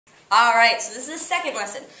Alright, so this is the second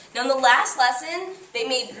lesson. Now in the last lesson, they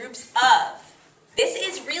made groups of. This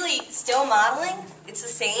is really still modeling. It's the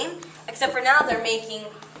same, except for now they're making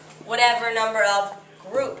whatever number of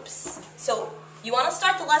groups. So you want to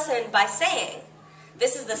start the lesson by saying,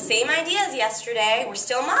 this is the same idea as yesterday, we're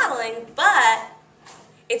still modeling, but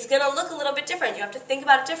it's going to look a little bit different. You have to think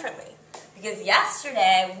about it differently. Because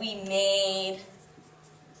yesterday we made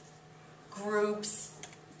groups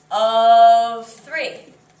of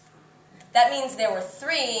 3. That means there were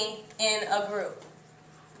 3 in a group.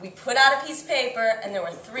 We put out a piece of paper and there were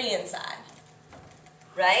 3 inside.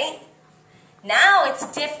 Right? Now it's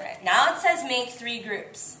different. Now it says make 3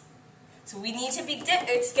 groups. So we need to be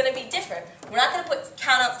it's going to be different. We're not going to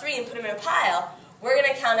count out 3 and put them in a pile. We're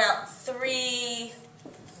going to count out 3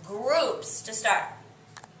 groups to start.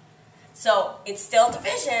 So it's still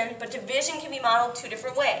division, but division can be modeled 2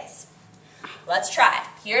 different ways. Let's try.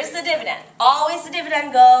 Here's the dividend. Always the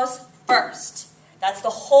dividend goes first. That's the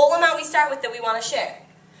whole amount we start with that we want to share.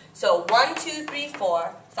 So 1, 2, 3,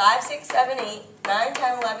 4, 5, 6, 7, 8, 9,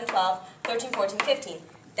 10, 11, 12, 13, 14, 15.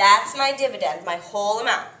 That's my dividend, my whole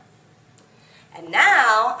amount. And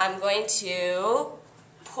now I'm going to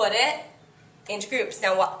put it into groups.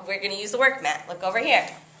 Now we're going to use the work mat. Look over here.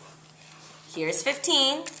 Here's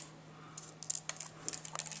 15.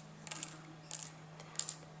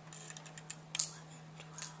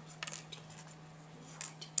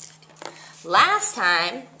 Last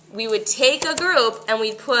time, we would take a group and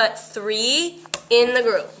we'd put 3 in the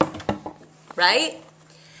group, right?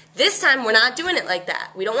 This time, we're not doing it like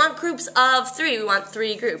that. We don't want groups of 3, we want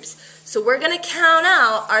 3 groups. So we're going to count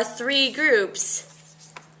out our 3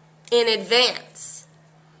 groups in advance.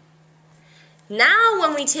 Now,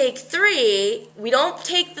 when we take 3, we don't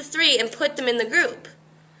take the 3 and put them in the group.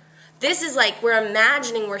 This is like we're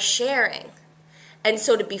imagining we're sharing. And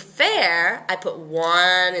so to be fair, I put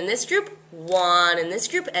 1 in this group, 1 in this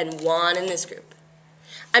group, and 1 in this group.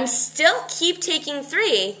 I'm still keep taking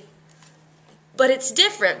 3, but it's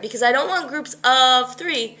different because I don't want groups of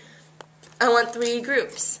 3. I want 3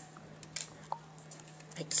 groups.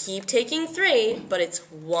 I keep taking 3, but it's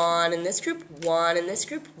 1 in this group, 1 in this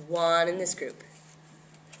group, 1 in this group.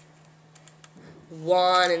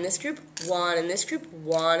 1 in this group, 1 in this group,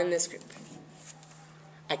 1 in this group.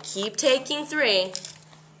 I keep taking 3,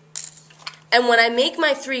 and when I make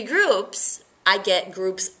my 3 groups, I get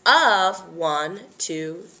groups of 1,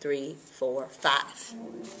 2, 3, 4, 5.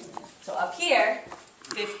 So up here,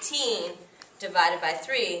 15 divided by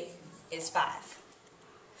 3 is 5.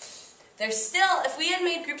 There's still, if we had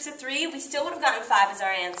made groups of 3, we still would have gotten 5 as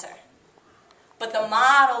our answer. But the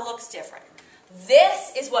model looks different.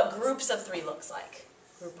 This is what groups of 3 looks like.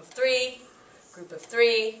 Group of 3, group of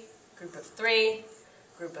 3, group of 3,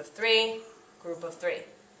 group of 3, group of 3.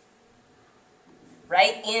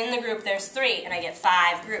 Right? In the group there's 3, and I get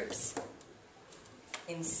 5 groups.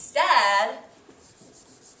 Instead,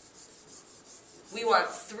 we want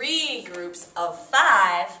 3 groups of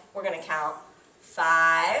 5. We're going to count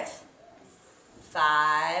 5,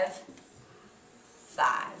 5,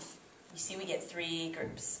 5. You see we get 3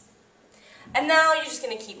 groups. And now you're just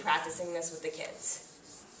going to keep practicing this with the kids.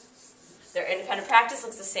 Their independent practice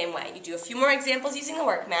looks the same way. You do a few more examples using the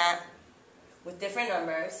work mat with different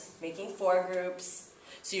numbers, making 4 groups.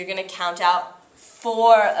 So you're going to count out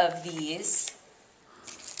 4 of these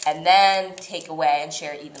and then take away and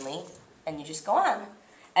share evenly. And you just go on.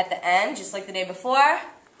 At the end, just like the day before,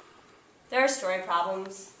 there are story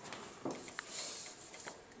problems.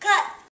 Cut!